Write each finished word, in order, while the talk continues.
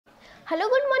Hello,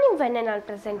 good morning, one and all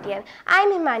present here. I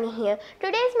am Himani here.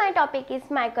 Today's my topic is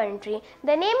my country.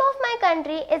 The name of my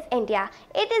country is India.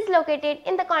 It is located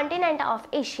in the continent of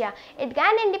Asia. It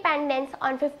gained independence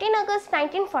on 15 August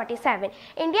 1947.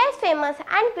 India is famous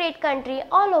and great country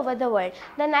all over the world.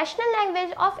 The national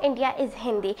language of India is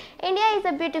Hindi. India is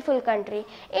a beautiful country.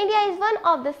 India is one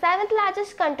of the 7th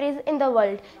largest countries in the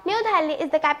world. New Delhi is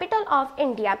the capital of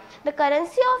India. The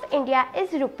currency of India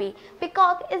is rupee.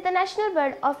 Peacock is the national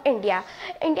bird of India.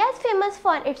 India is famous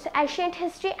for its ancient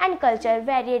history and culture,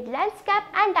 varied landscape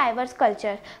and diverse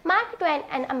culture. Mark Twain,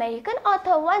 an American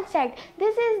author, once said,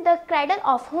 "This is the cradle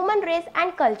of human race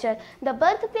and culture, the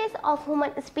birthplace of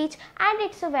human speech and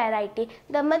its variety,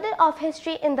 the mother of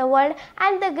history in the world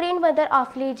and the grandmother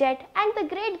of legend and the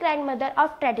great-grandmother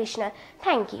of tradition."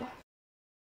 Thank you.